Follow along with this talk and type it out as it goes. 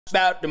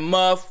About the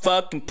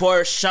motherfucking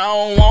Porsche, I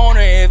don't want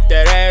her if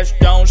that ass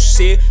don't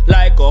sit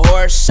like a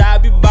horse. I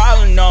be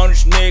ballin' on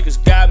these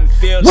niggas, got me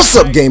feeling. What's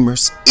up,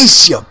 gamers?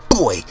 It's your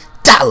boy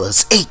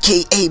Dollaz,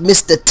 aka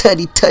Mr.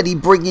 Tutty Tutty,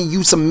 bringing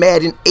you some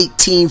Madden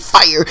 18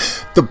 fire,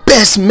 the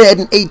best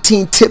Madden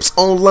 18 tips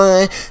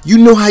online. You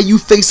know how you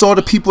face all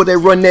the people that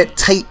run that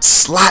tight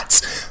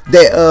slots,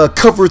 that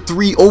cover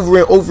 3 over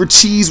and over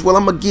cheese. Well,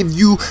 I'm gonna give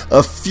you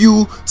a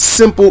few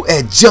simple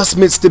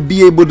adjustments to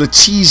be able to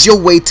cheese your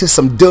way to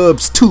some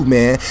dubs too,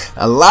 man.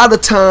 A lot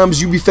of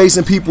times you be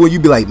facing people and you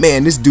be like,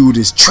 man, this dude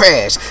is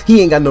trash, he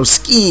ain't got no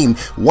scheme,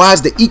 why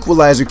is the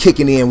equalizer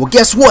kicking in? Well,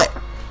 guess what?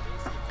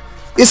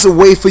 It's a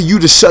way for you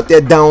to shut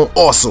that down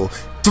also.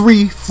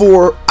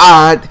 3-4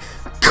 odd,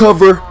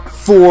 cover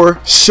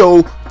 4,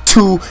 show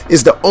 2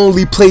 is the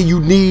only play you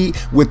need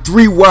with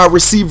 3 wide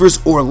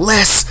receivers or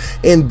less.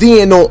 And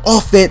then on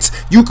offense,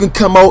 you can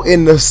come out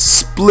in the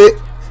split,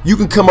 you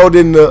can come out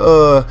in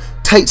the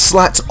tight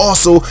slots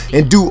also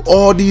and do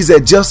all these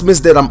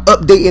adjustments that I'm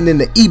updating in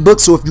the ebook.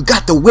 So if you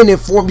got the winning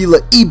formula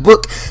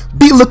ebook,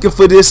 be looking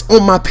for this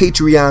on my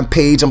Patreon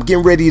page. I'm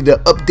getting ready to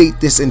update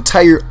this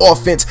entire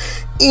offense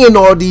and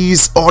all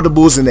these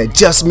audibles and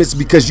adjustments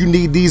because you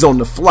need these on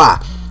the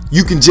fly.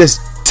 You can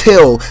just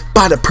tell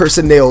by the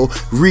personnel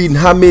reading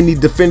how many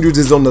defenders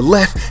is on the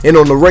left, and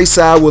on the right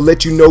side will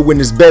let you know when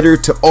it's better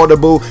to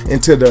audible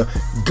into the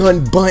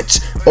gun bunch,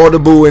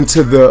 audible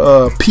into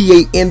the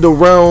P8 end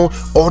around,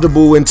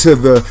 audible into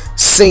the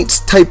Saints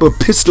type of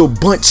pistol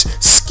bunch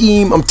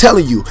scheme. I'm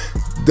telling you,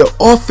 the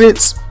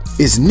offense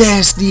is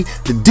nasty,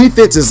 the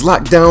defense is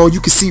locked down.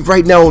 You can see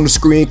right now on the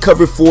screen,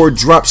 cover 4,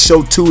 drop,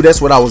 show 2. That's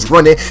what I was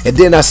running, and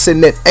then I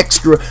send that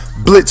extra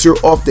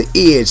blitzer off the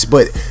edge.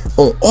 But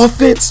on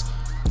offense,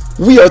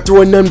 we are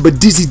throwing nothing but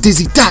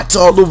dizzy dots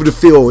all over the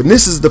field, and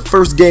this is the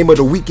first game of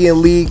the weekend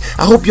league.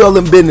 I hope y'all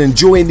have been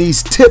enjoying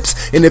these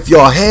tips, and if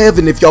y'all have,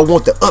 and if y'all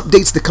want the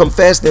updates to come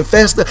faster and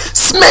faster,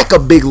 smack a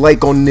big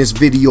like on this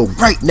video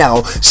right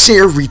now.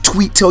 Share,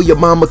 retweet, tell your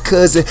mama,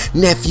 cousin,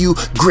 nephew,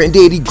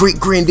 granddaddy, great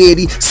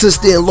granddaddy,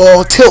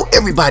 sister-in-law, tell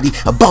everybody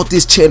about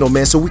this channel,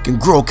 man, so we can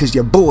grow, because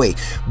your boy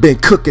been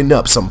cooking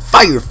up some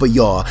fire for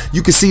y'all.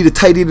 You can see the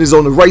tight end is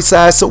on the right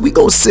side, so we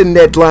gonna send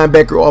that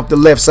linebacker off the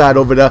left side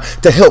over there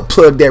to help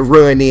plug that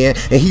run in,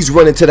 and he's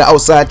running to the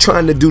outside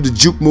trying to do the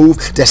juke move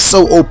that's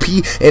so OP.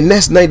 And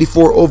that's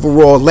 94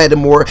 overall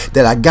Lattimore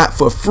that I got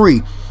for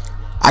free.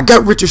 I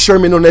got Richard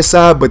Sherman on that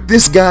side, but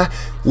this guy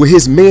with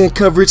his man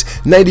coverage,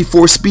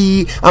 94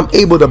 speed, I'm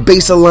able to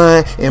base a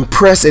line and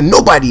press, and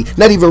nobody,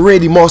 not even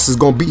Randy Moss, is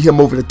gonna beat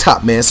him over the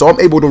top, man. So I'm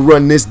able to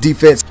run this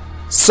defense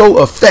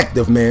so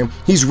effective, man.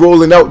 He's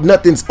rolling out,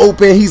 nothing's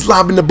open, he's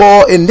lobbing the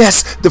ball, and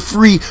that's the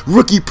free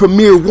rookie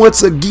premiere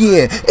once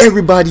again.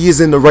 Everybody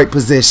is in the right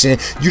position.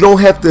 You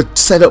don't have to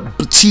set up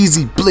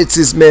cheesy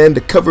blitzes, man.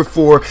 The cover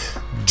 4,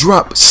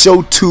 drop,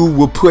 show 2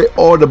 will put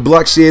all the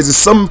block shares. For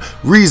some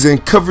reason,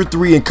 cover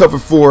 3 and cover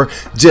 4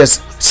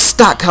 just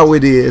stock how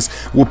it is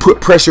will put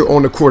pressure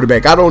on the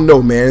quarterback. I don't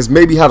know, man. It's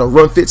maybe how the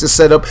run fits is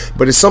set up,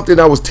 but it's something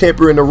I was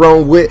tampering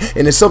around with,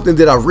 and it's something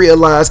that I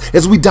realized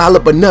as we dial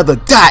up another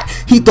dot.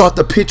 He thought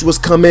the pitch was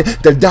coming,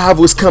 the dive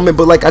was coming,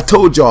 but like I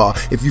told y'all,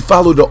 if you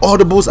follow the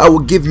audibles, I will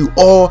give you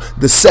all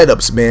the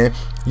setups, man.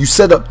 You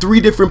set up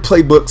 3 different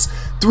playbooks,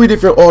 3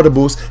 different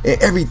audibles,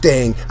 and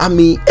everything, I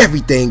mean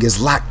everything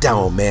is locked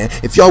down, man.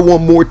 If y'all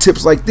want more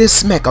tips like this,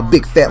 smack a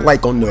big fat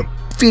like on the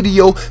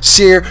video,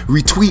 share,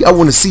 retweet. I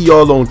want to see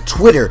y'all on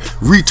Twitter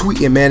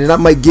retweeting, man, and I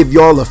might give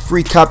y'all a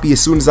free copy as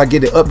soon as I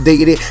get it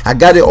updated. I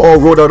got it all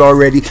wrote out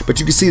already, but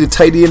you can see the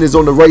tight end is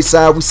on the right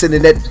side. We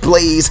sending that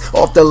blaze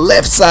off the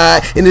left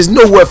side, and there's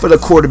nowhere for the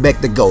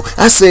quarterback to go.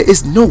 I said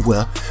it's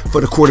nowhere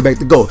for the quarterback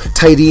to go.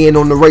 Tight end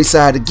on the right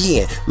side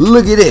again.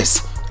 Look at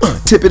this.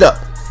 Tip it up.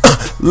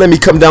 Let me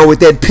come down with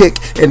that pick,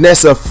 and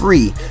that's a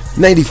free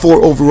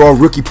 94 overall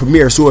rookie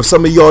premiere. So if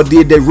some of y'all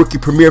did that rookie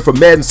premiere for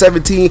Madden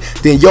 17,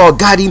 then y'all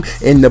got him,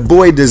 and the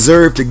boy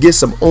deserved to get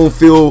some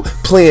on-field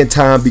playing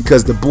time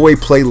because the boy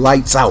play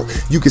lights out.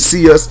 You can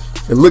see us.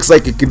 It looks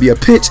like it could be a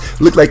pitch,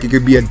 look like it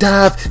could be a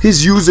dive.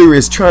 His user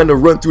is trying to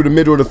run through the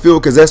middle of the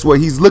field because that's what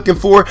he's looking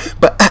for,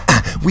 but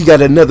we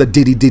got another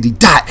diddy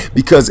dot,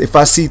 because if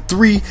I see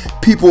 3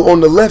 people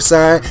on the left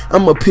side,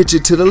 I'm gonna pitch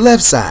it to the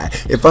left side.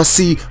 If I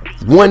see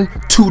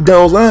 1-2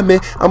 down linemen,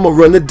 I'm gonna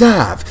run a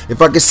dive.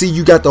 If I can see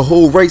you got the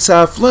whole right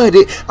side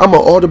flooded, I'm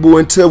gonna audible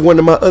into one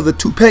of my other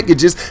 2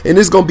 packages, and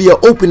it's gonna be an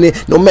opening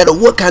no matter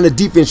what kind of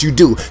defense you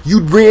do.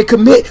 You bring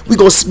commit, we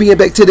gonna spin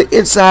back to the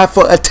inside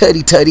for a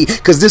tutty,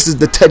 because this is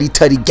the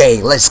tutty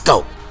game. Let's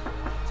go.